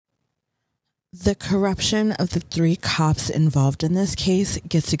The corruption of the three cops involved in this case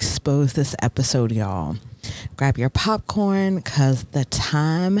gets exposed this episode, y'all. Grab your popcorn, because the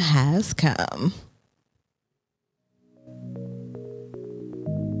time has come.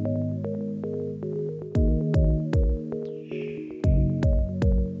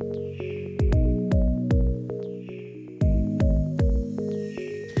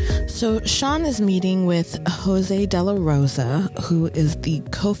 So Sean is meeting with Jose De La Rosa, who is the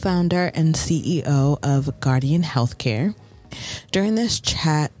co-founder and CEO of Guardian Healthcare. During this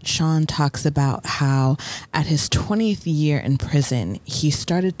chat, Sean talks about how at his 20th year in prison, he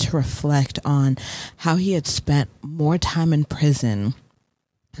started to reflect on how he had spent more time in prison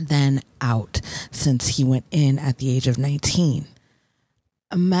than out since he went in at the age of 19.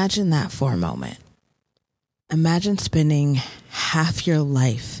 Imagine that for a moment. Imagine spending half your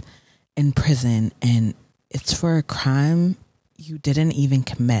life in prison, and it's for a crime you didn't even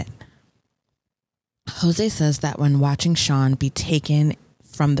commit. Jose says that when watching Sean be taken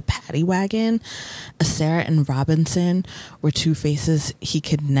from the paddy wagon, Sarah and Robinson were two faces he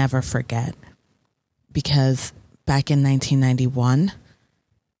could never forget. Because back in 1991,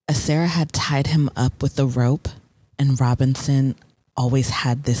 Sarah had tied him up with a rope, and Robinson always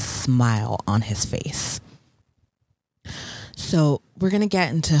had this smile on his face. So we're going to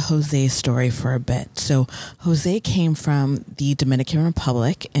get into Jose's story for a bit. So Jose came from the Dominican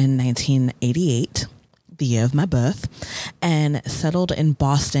Republic in 1988, the year of my birth, and settled in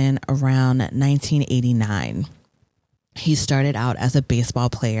Boston around 1989. He started out as a baseball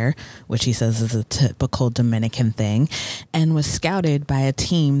player, which he says is a typical Dominican thing, and was scouted by a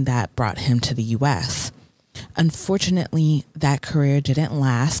team that brought him to the U.S. Unfortunately, that career didn't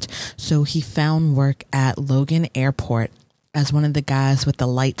last, so he found work at Logan Airport as one of the guys with the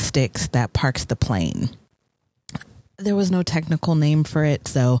light sticks that parks the plane. There was no technical name for it,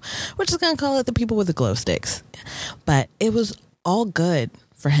 so we're just going to call it the people with the glow sticks. But it was all good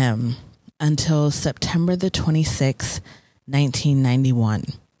for him until September the 26th, 1991.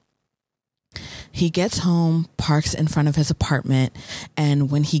 He gets home, parks in front of his apartment,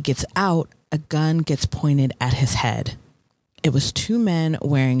 and when he gets out, a gun gets pointed at his head. It was two men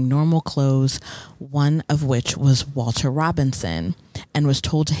wearing normal clothes, one of which was Walter Robinson, and was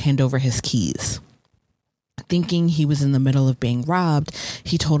told to hand over his keys. Thinking he was in the middle of being robbed,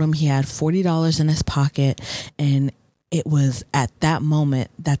 he told him he had $40 in his pocket, and it was at that moment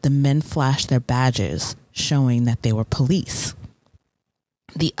that the men flashed their badges, showing that they were police.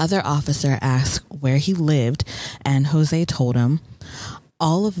 The other officer asked where he lived, and Jose told him.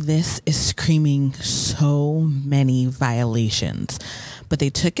 All of this is screaming so many violations, but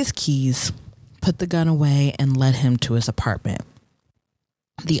they took his keys, put the gun away, and led him to his apartment.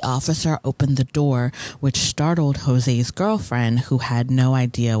 The officer opened the door, which startled Jose's girlfriend, who had no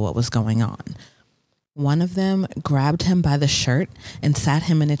idea what was going on. One of them grabbed him by the shirt and sat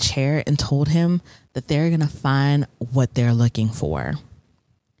him in a chair and told him that they're going to find what they're looking for.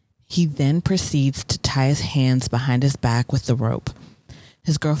 He then proceeds to tie his hands behind his back with the rope.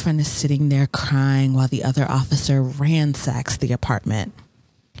 His girlfriend is sitting there crying while the other officer ransacks the apartment.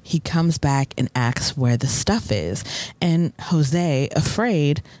 He comes back and asks where the stuff is, and Jose,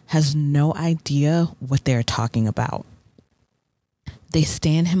 afraid, has no idea what they're talking about. They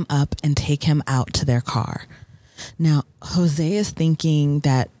stand him up and take him out to their car. Now, Jose is thinking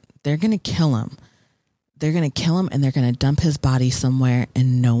that they're going to kill him. They're going to kill him and they're going to dump his body somewhere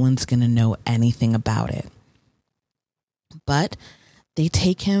and no one's going to know anything about it. But they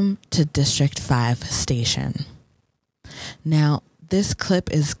take him to District 5 station. Now, this clip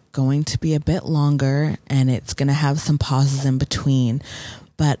is going to be a bit longer and it's going to have some pauses in between,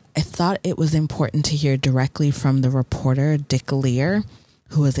 but I thought it was important to hear directly from the reporter, Dick Lear,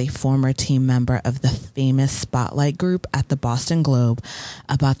 who was a former team member of the famous Spotlight Group at the Boston Globe,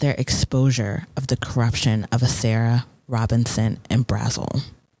 about their exposure of the corruption of Sarah, Robinson, and Brazel.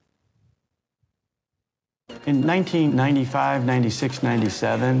 In 1995, 96,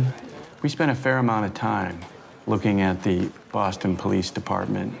 97, we spent a fair amount of time looking at the Boston Police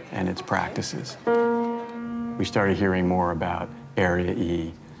Department and its practices. We started hearing more about Area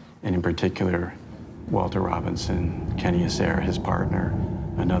E, and in particular, Walter Robinson, Kenny Acer, his partner,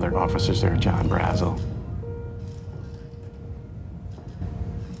 another officer there, John Brazel.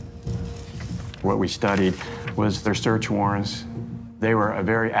 What we studied was their search warrants. They were a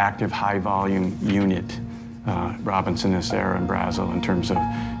very active, high-volume unit, Robinson, Acer, and Brazel, in terms of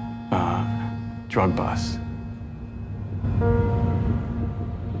drug busts.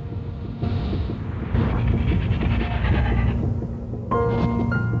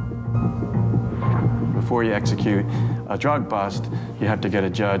 before you execute a drug bust, you have to get a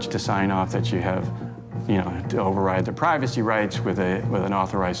judge to sign off that you have, to override the privacy rights with an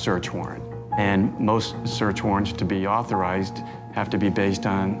authorized search warrant. And most search warrants to be authorized have to be based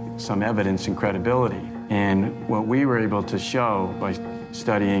on some evidence and credibility. And what we were able to show by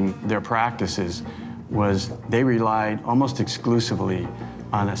studying their practices was they relied almost exclusively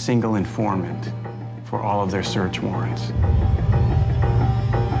on a single informant for all of their search warrants.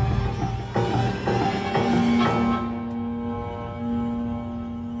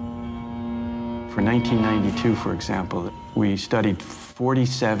 For 1992, for example, we studied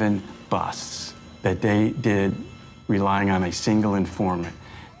 47 busts that they did relying on a single informant.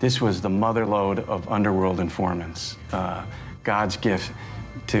 This was the mother lode of underworld informants, God's gift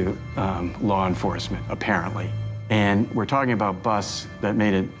to law enforcement, apparently. And we're talking about busts that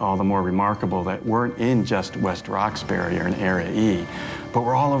made it all the more remarkable that weren't in just West Roxbury or in Area E, but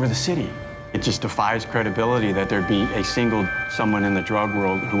were all over the city. It just defies credibility that there'd be a single someone in the drug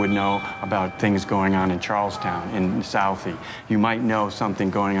world who would know about things going on in Charlestown, in Southie. You might know something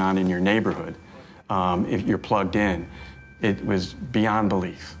going on in your neighborhood if you're plugged in. It was beyond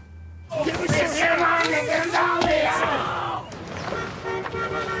belief.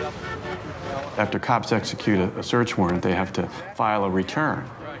 After cops execute a search warrant, they have to file a return,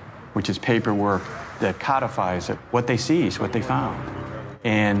 which is paperwork that codifies what they seized, what they found.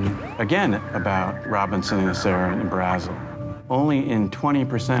 And again, about Robinson and Sarah and Brazel. Only in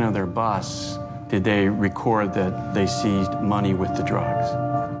 20% of their busts did they record that they seized money with the drugs.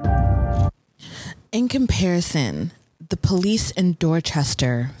 In comparison, the police in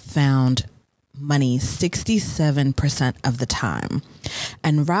Dorchester found money 67% of the time,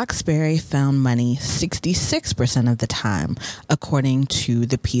 and Roxbury found money 66% of the time, according to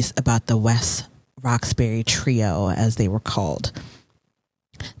the piece about the West Roxbury Trio, as they were called.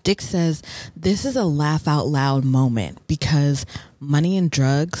 Dick says this is a laugh out loud moment because money and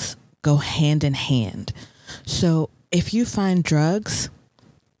drugs go hand in hand. So if you find drugs,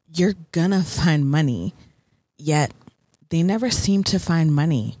 you're gonna find money. Yet they never seem to find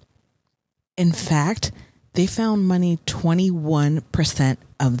money. In fact, they found money 21%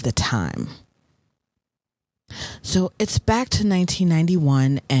 of the time. So it's back to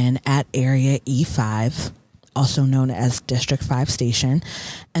 1991 and at Area E5, also known as District 5 Station,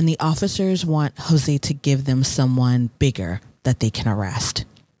 and the officers want Jose to give them someone bigger that they can arrest.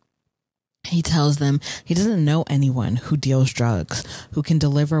 He tells them he doesn't know anyone who deals drugs, who can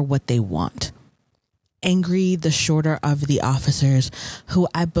deliver what they want. Angry, the shorter of the officers, who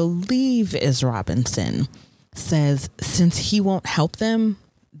I believe is Robinson, says since he won't help them,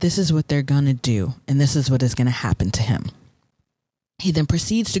 this is what they're going to do, and this is what is going to happen to him. He then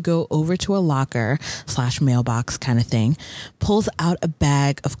proceeds to go over to a locker / mailbox kind of thing, pulls out a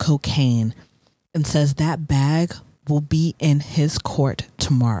bag of cocaine, and says that bag will be in his court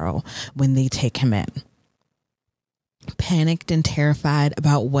tomorrow when they take him in. Panicked and terrified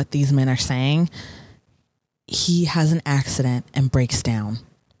about what these men are saying, he has an accident and breaks down.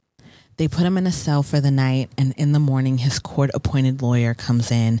 They put him in a cell for the night, and in the morning, his court-appointed lawyer comes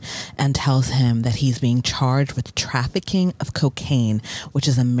in and tells him that he's being charged with trafficking of cocaine, which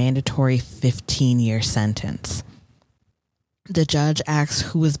is a mandatory 15-year sentence. The judge asks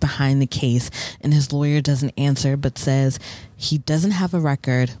who is behind the case, and his lawyer doesn't answer, but says he doesn't have a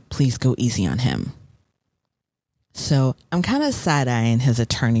record. Please go easy on him. So I'm kind of side-eyeing his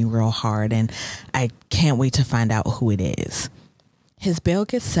attorney real hard, and I can't wait to find out who it is. His bail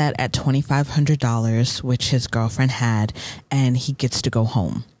gets set at $2,500, which his girlfriend had, and he gets to go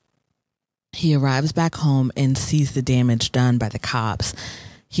home. He arrives back home and sees the damage done by the cops.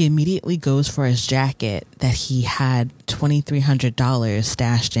 He immediately goes for his jacket that he had $2,300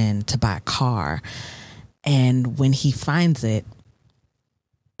 stashed in to buy a car. And when he finds it,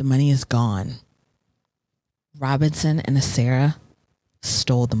 the money is gone. Robinson and Sarah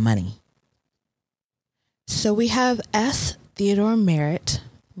stole the money. So we have S. Theodore Merritt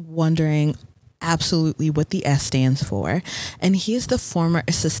wondering absolutely what the S stands for, and he is the former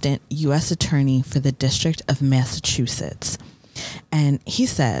assistant U.S. attorney for the District of Massachusetts. And he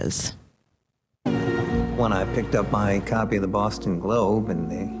says, when I picked up my copy of the Boston Globe, and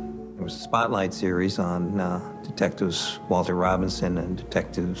there was a spotlight series on Detectives Walter Robinson and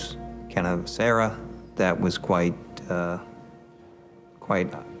Detectives Kenneth Sarah, that was quite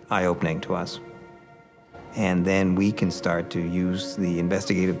eye-opening to us. And then we can start to use the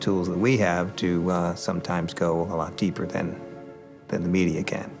investigative tools that we have to sometimes go a lot deeper than the media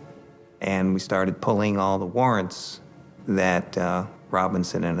can. And we started pulling all the warrants that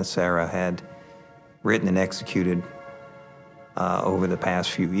Robinson and Sarah had written and executed over the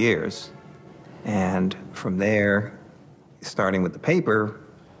past few years. And from there, starting with the paper,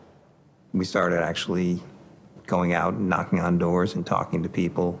 we started actually going out and knocking on doors and talking to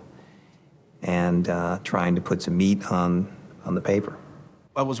people and trying to put some meat on the paper.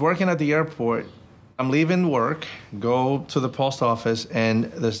 I was working at the airport. I'm leaving work, go to the post office, and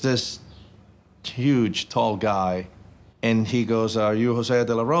there's this huge, tall guy. And he goes, "Are you Jose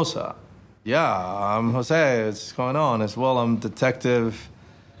de la Rosa?" "Yeah, I'm Jose. What's going on?" "As well, I'm Detective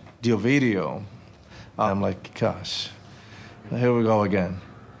Diovidio." I'm like, gosh, here we go again.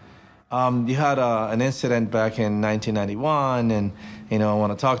 You had an incident back in 1991, and, I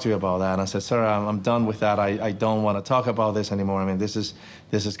want to talk to you about that. And I said, "Sir, I'm done with that. I don't want to talk about this anymore. I mean, this is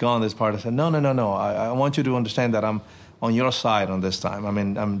gone, this part." I said, No. I want you to understand that I'm on your side on this time. I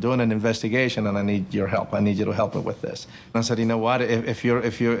mean, I'm doing an investigation, and I need your help. I need you to help me with this." And I said, "You know what? If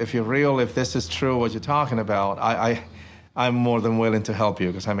you're real, if this is true, what you're talking about, I'm more than willing to help you,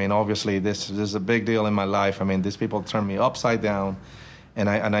 because, I mean, obviously this is a big deal in my life. I mean, these people turn me upside down, and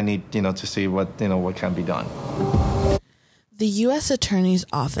I need, to see what can be done." The U.S. Attorney's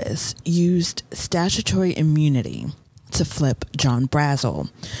Office used statutory immunity to flip John Brazel,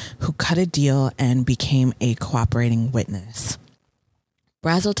 who cut a deal and became a cooperating witness.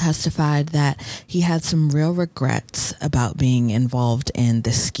 Brazel testified that he had some real regrets about being involved in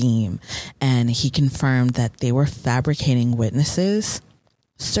the scheme, and he confirmed that they were fabricating witnesses,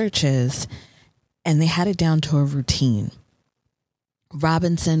 searches, and they had it down to a routine.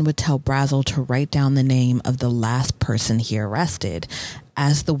 Robinson would tell Brazel to write down the name of the last person he arrested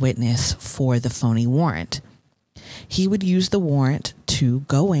as the witness for the phony warrant. He would use the warrant to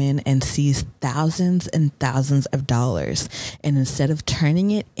go in and seize thousands and thousands of dollars, and instead of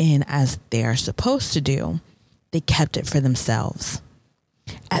turning it in as they are supposed to do, they kept it for themselves.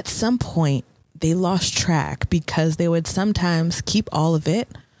 At some point, they lost track because they would sometimes keep all of it,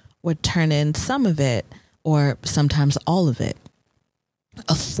 would turn in some of it, or sometimes all of it.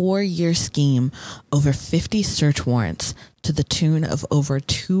 A 4-year scheme over 50 search warrants to the tune of over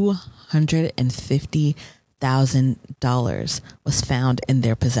 $250,000 was found in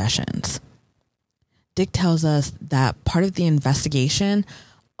their possessions. Dick tells us that part of the investigation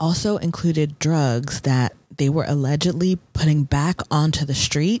also included drugs that they were allegedly putting back onto the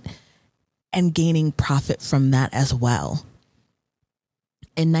street and gaining profit from that as well.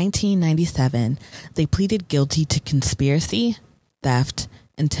 In 1997, they pleaded guilty to conspiracy, theft,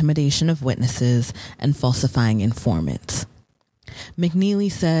 intimidation of witnesses, and falsifying informants.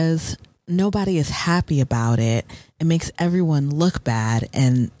 McNeely says nobody is happy about it. It makes everyone look bad,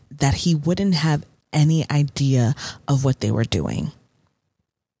 and that he wouldn't have any idea of what they were doing.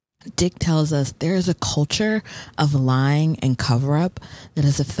 Dick tells us there is a culture of lying and cover-up that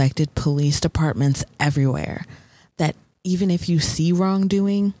has affected police departments everywhere, that even if you see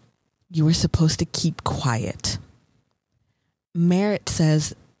wrongdoing, you are supposed to keep quiet. Merritt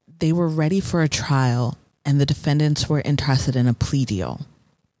says they were ready for a trial and the defendants were interested in a plea deal.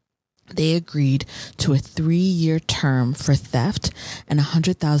 They agreed to a 3-year term for theft and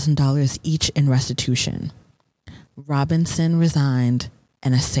 $100,000 each in restitution. Robinson resigned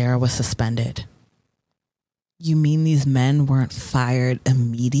and Acera was suspended. You mean these men weren't fired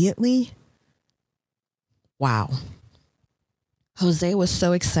immediately? Wow. Jose was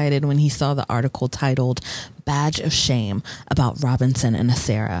so excited when he saw the article titled "Badge of Shame" about Robinson and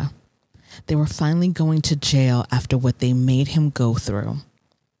Acera. They were finally going to jail after what they made him go through.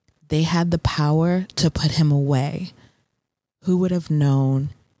 They had the power to put him away. Who would have known,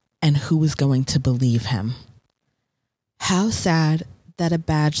 and who was going to believe him? How sad that a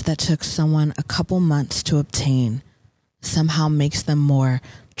badge that took someone a couple months to obtain somehow makes them more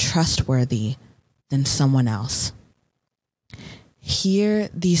trustworthy than someone else. Here,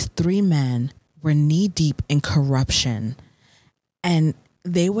 these 3 men were knee-deep in corruption, and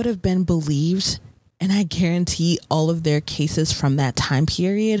they would have been believed, and I guarantee all of their cases from that time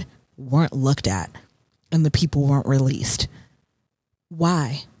period weren't looked at, and the people weren't released.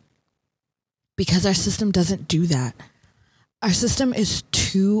 Why? Because our system doesn't do that. Our system is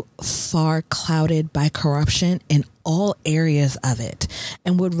too far clouded by corruption in all areas of it,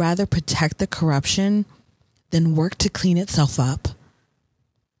 and would rather protect the corruption than work to clean itself up.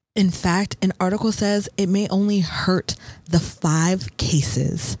 In fact, an article says it may only hurt the 5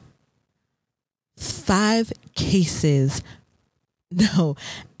 cases. 5 cases. No,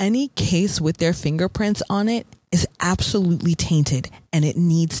 any case with their fingerprints on it is absolutely tainted and it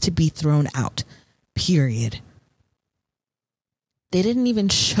needs to be thrown out. Period. They didn't even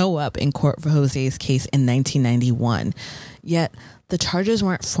show up in court for Jose's case in 1991, yet the charges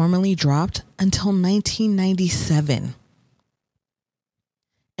weren't formally dropped until 1997.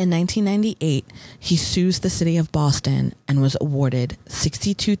 In 1998, he sues the city of Boston and was awarded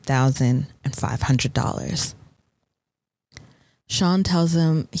 $62,500. Sean tells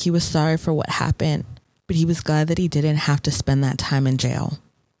him he was sorry for what happened, but he was glad that he didn't have to spend that time in jail.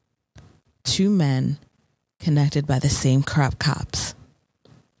 2 men connected by the same corrupt cops.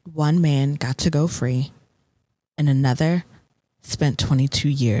 One man got to go free, and another spent 22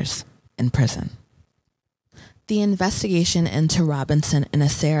 years in prison. The investigation into Robinson and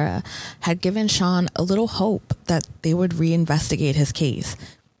Acera had given Sean a little hope that they would reinvestigate his case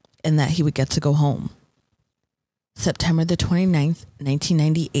and that he would get to go home. September the 29th,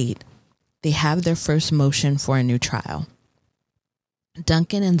 1998, they have their first motion for a new trial.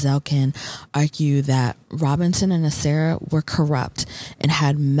 Duncan and Zelkin argue that Robinson and Acera were corrupt and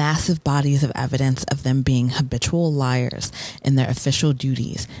had massive bodies of evidence of them being habitual liars in their official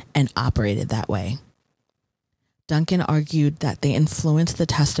duties and operated that way. Duncan argued that they influenced the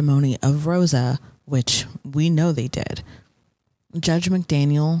testimony of Rosa, which we know they did. Judge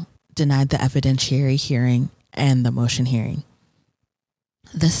McDaniel denied the evidentiary hearing and the motion hearing.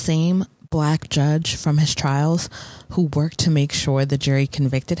 The same black judge from his trials who worked to make sure the jury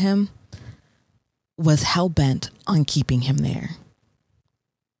convicted him was hell-bent on keeping him there.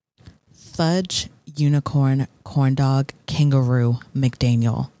 Fudge, unicorn, corndog, kangaroo,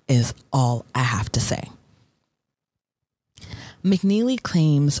 McDaniel is all I have to say. McNeely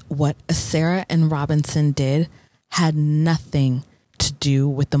claims what Acera and Robinson did had nothing to do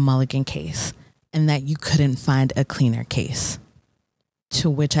with the Mulligan case and that you couldn't find a cleaner case. To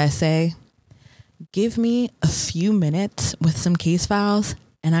which I say, give me a few minutes with some case files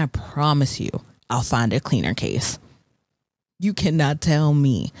and I promise you I'll find a cleaner case. You cannot tell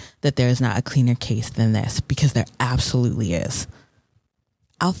me that there is not a cleaner case than this, because there absolutely is.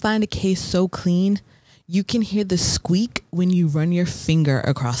 I'll find a case so clean you can hear the squeak when you run your finger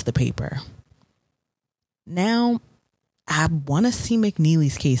across the paper. Now, I want to see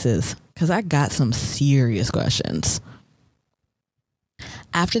McNeely's cases because I got some serious questions.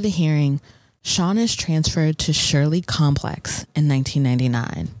 After the hearing, Sean is transferred to Shirley Complex in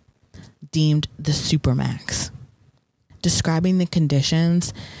 1999, deemed the Supermax. Describing the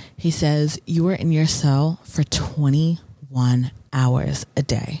conditions, he says, "You were in your cell for 21 hours a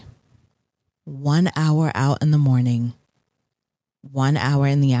day. 1 hour out in the morning, 1 hour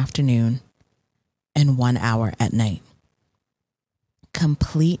in the afternoon, and 1 hour at night.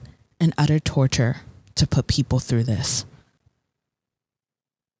 Complete and utter torture to put people through this."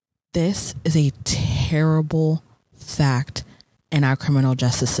 This is a terrible fact in our criminal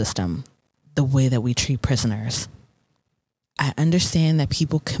justice system, the way that we treat prisoners. I understand that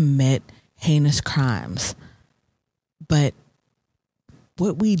people commit heinous crimes, but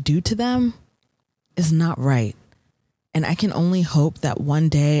what we do to them is not right. And I can only hope that one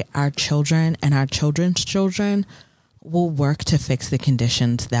day our children and our children's children will work to fix the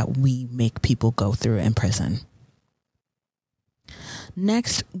conditions that we make people go through in prison.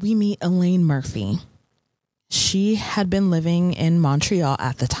 Next, we meet Elaine Murphy. She had been living in Montreal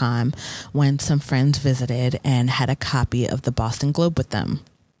at the time when some friends visited and had a copy of the Boston Globe with them.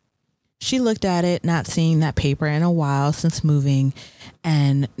 She looked at it, not seeing that paper in a while since moving,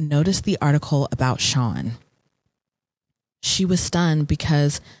 and noticed the article about Sean. She was stunned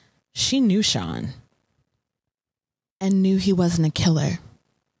because she knew Sean and knew he wasn't a killer.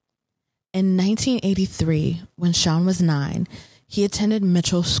 In 1983, when Sean was 9, he attended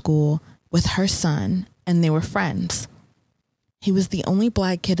Mitchell School with her son, and they were friends. He was the only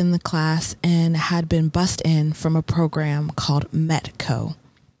black kid in the class and had been bussed in from a program called METCO.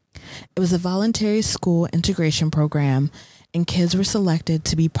 It was a voluntary school integration program, and kids were selected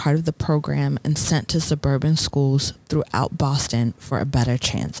to be part of the program and sent to suburban schools throughout Boston for a better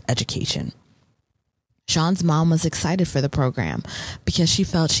chance education. Sean's mom was excited for the program because she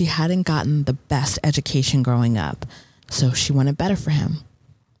felt she hadn't gotten the best education growing up, so she wanted better for him.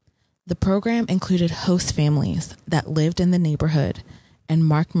 The program included host families that lived in the neighborhood, and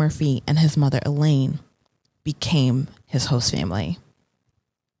Mark Murphy and his mother Elaine became his host family.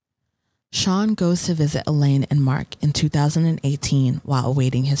 Sean goes to visit Elaine and Mark in 2018 while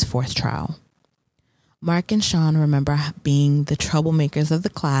awaiting his 4th trial. Mark and Sean remember being the troublemakers of the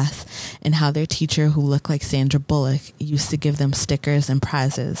class and how their teacher, who looked like Sandra Bullock, used to give them stickers and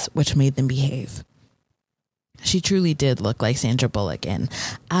prizes, which made them behave. She truly did look like Sandra Bullock, and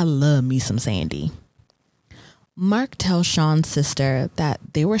I love me some Sandy. Mark tells Sean's sister that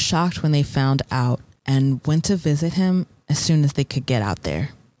they were shocked when they found out and went to visit him as soon as they could get out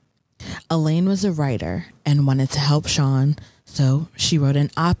there. Elaine was a writer and wanted to help Sean, so she wrote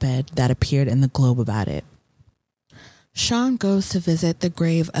an op-ed that appeared in the Globe about it. Sean goes to visit the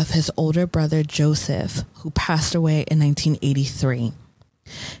grave of his older brother Joseph, who passed away in 1983.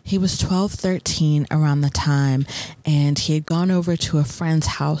 He was 13 around the time, and he had gone over to a friend's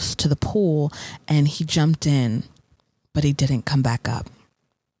house to the pool, and he jumped in, but he didn't come back up.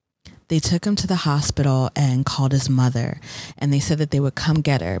 They took him to the hospital and called his mother, and they said that they would come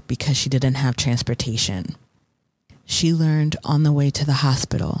get her because she didn't have transportation. She learned on the way to the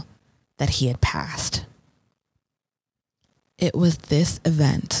hospital that he had passed. It was this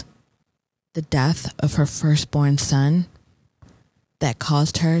event, the death of her firstborn son, that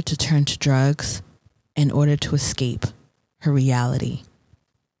caused her to turn to drugs in order to escape her reality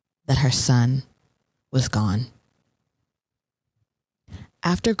that her son was gone.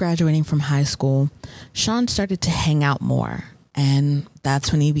 After graduating from high school, Sean started to hang out more, and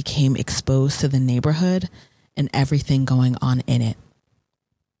that's when he became exposed to the neighborhood and everything going on in it.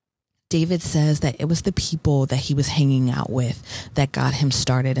 David says that it was the people that he was hanging out with that got him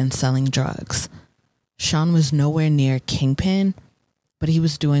started in selling drugs. Sean was nowhere near Kingpin, but he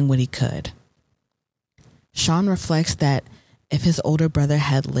was doing what he could. Sean reflects that if his older brother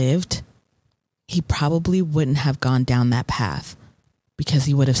had lived, he probably wouldn't have gone down that path because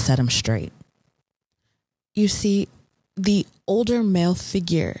he would have set him straight. You see, the older male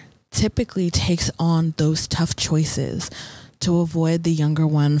figure typically takes on those tough choices to avoid the younger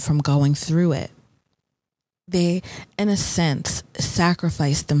one from going through it. They, in a sense,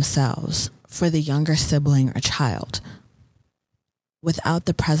 sacrifice themselves for the younger sibling or child. Without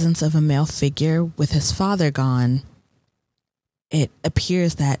the presence of a male figure with his father gone, it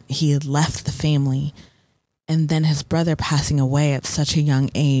appears that he had left the family, and then his brother passing away at such a young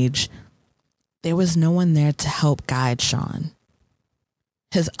age, there was no one there to help guide Sean.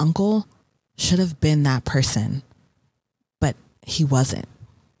 His uncle should have been that person, but he wasn't.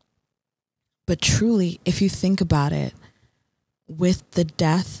 But truly, if you think about it, with the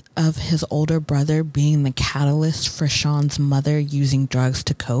death of his older brother being the catalyst for Sean's mother using drugs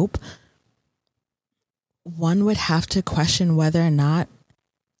to cope, one would have to question whether or not,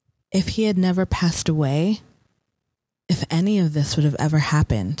 if he had never passed away, if any of this would have ever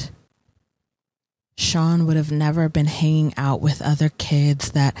happened. Sean would have never been hanging out with other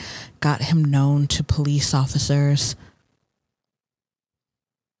kids that got him known to police officers.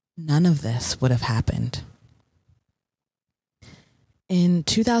 None of this would have happened. In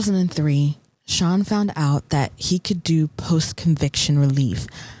 2003, Sean found out that he could do post-conviction relief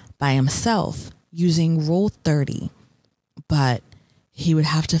by himself using Rule 30, but he would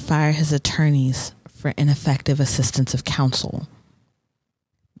have to fire his attorneys for ineffective assistance of counsel.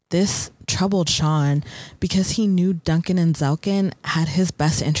 This troubled Sean because he knew Duncan and Zelkin had his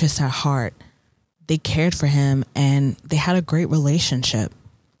best interest at heart. They cared for him and they had a great relationship.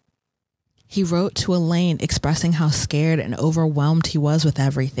 He wrote to Elaine expressing how scared and overwhelmed he was with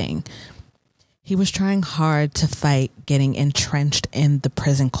everything. He was trying hard to fight getting entrenched in the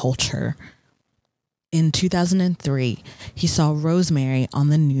prison culture. In 2003, he saw Rosemary on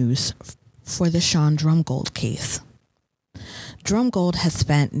the news for the Sean Drumgold case. Drumgold had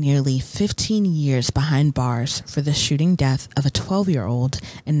spent nearly 15 years behind bars for the shooting death of a 12-year-old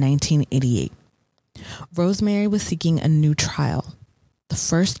in 1988. Rosemary was seeking a new trial. The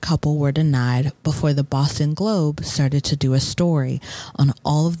first couple were denied before the Boston Globe started to do a story on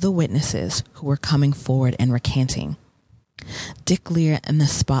all of the witnesses who were coming forward and recanting. Dick Lear and the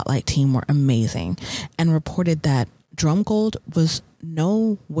Spotlight team were amazing and reported that Drumgold was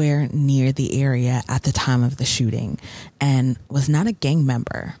nowhere near the area at the time of the shooting and was not a gang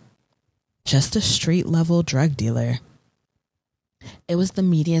member, just a street-level drug dealer. It was the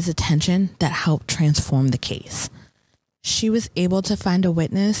media's attention that helped transform the case. She was able to find a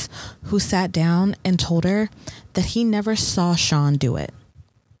witness who sat down and told her that he never saw Sean do it.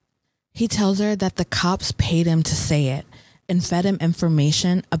 He tells her that the cops paid him to say it and fed him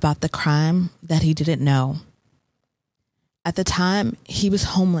information about the crime that he didn't know. At the time, he was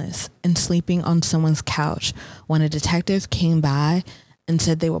homeless and sleeping on someone's couch when a detective came by and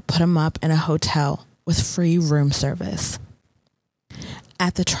said they would put him up in a hotel with free room service.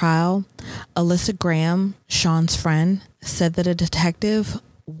 At the trial, Alyssa Graham, Sean's friend, said that a detective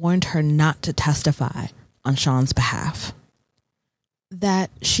warned her not to testify on Sean's behalf. That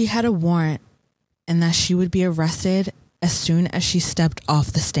she had a warrant and that she would be arrested as soon as she stepped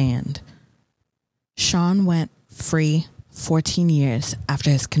off the stand. Sean went free 14 years after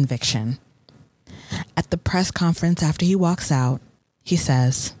his conviction. At the press conference after he walks out, he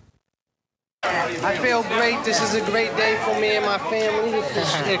says, I feel great. This is a great day for me and my family.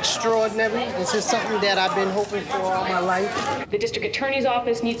 It's extraordinary. This is something that I've been hoping for all my life. The district attorney's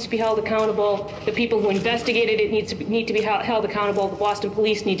office needs to be held accountable. The people who investigated it need to be held accountable. The Boston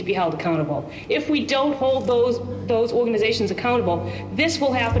police need to be held accountable. If we don't hold those organizations accountable, this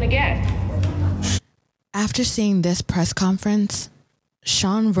will happen again. After seeing this press conference,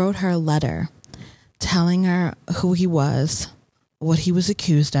 Sean wrote her a letter telling her who he was, what he was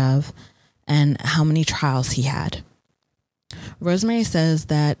accused of, and how many trials he had. Rosemary says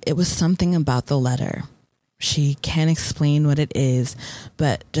that it was something about the letter. She can't explain what it is,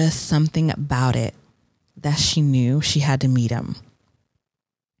 but just something about it that she knew she had to meet him.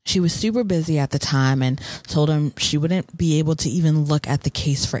 She was super busy at the time and told him she wouldn't be able to even look at the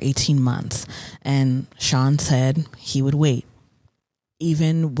case for 18 months. And Sean said he would wait.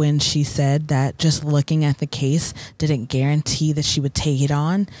 Even when she said that just looking at the case didn't guarantee that she would take it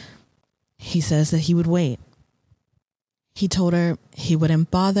on, he says that he would wait. He told her he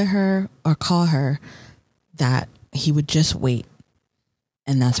wouldn't bother her or call her, that he would just wait.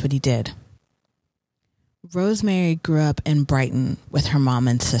 And that's what he did. Rosemary grew up in Brighton with her mom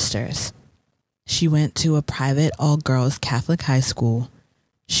and sisters. She went to a private all-girls Catholic high school.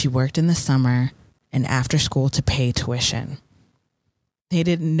 She worked in the summer and after school to pay tuition. They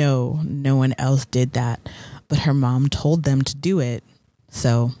didn't know no one else did that, but her mom told them to do it,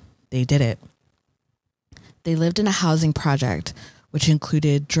 so they did it. They lived in a housing project, which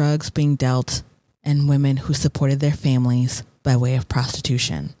included drugs being dealt and women who supported their families by way of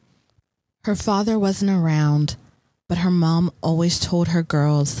prostitution. Her father wasn't around, but her mom always told her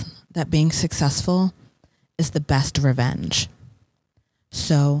girls that being successful is the best revenge.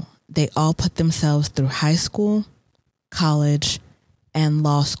 So they all put themselves through high school, college, and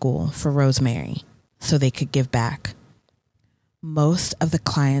law school for Rosemary so they could give back. Most of the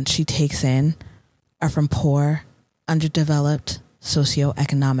clients she takes in are from poor, underdeveloped,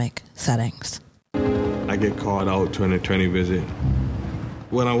 socioeconomic settings. I get called out to an attorney visit.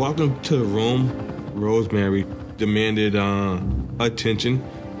 When I walked into the room, Rosemary demanded attention,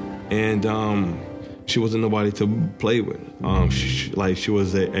 and she wasn't nobody to play with. She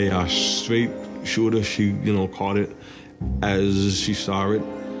was a straight shooter. She, called it as she saw it,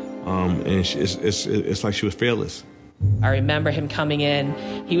 and it's like she was fearless. I remember him coming in.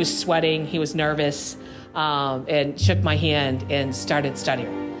 He was sweating. He was nervous, and shook my hand and started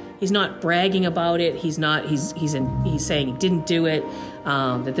studying. He's not bragging about it. He's saying he didn't do it.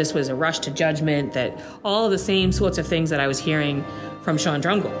 That this was a rush to judgment. That all of the same sorts of things that I was hearing from Sean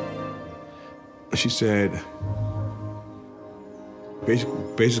Drungle. She said,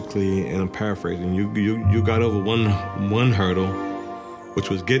 basically, and I'm paraphrasing, you got over one hurdle,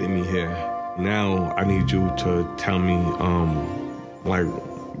 which was getting me here. Now I need you to tell me,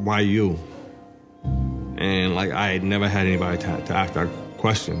 why you? And I had never had anybody to ask that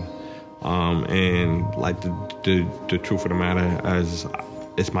question. And the truth of the matter, as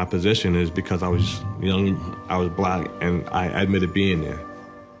it's my position, is because I was young, I was black, and I admitted being there.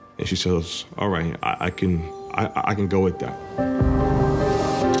 And she says, all right, I can go with that.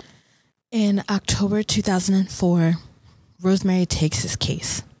 In October 2004, Rosemary takes his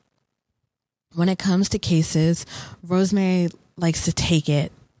case. When it comes to cases, Rosemary likes to take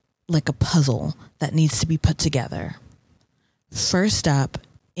it like a puzzle that needs to be put together. First up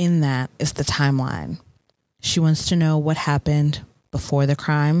in that is the timeline. She wants to know what happened before the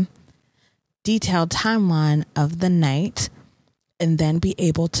crime, detailed timeline of the night, and then be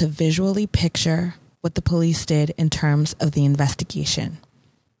able to visually picture what the police did in terms of the investigation.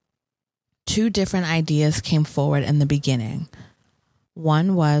 Two different ideas came forward in the beginning.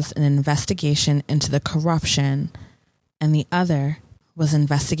 One was an investigation into the corruption, and the other was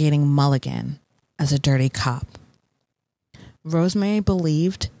investigating Mulligan as a dirty cop. Rosemary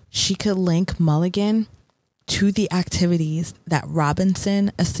believed she could link Mulligan to the activities that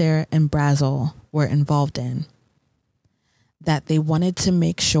Robinson, Acer, and Brazel were involved in. That they wanted to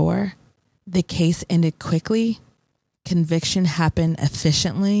make sure the case ended quickly, conviction happened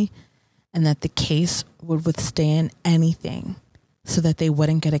efficiently, and that the case would withstand anything so that they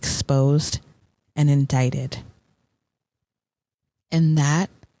wouldn't get exposed and indicted. And that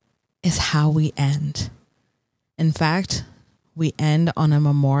is how we end. In fact, we end on a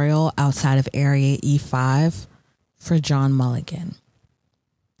memorial outside of Area E5 for John Mulligan.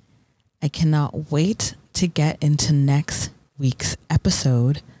 I cannot wait to get into next week's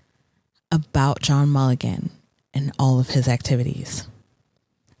episode about John Mulligan and all of his activities.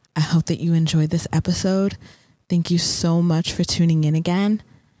 I hope that you enjoyed this episode. Thank you so much for tuning in again,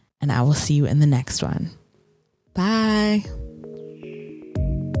 and I will see you in the next one. Bye.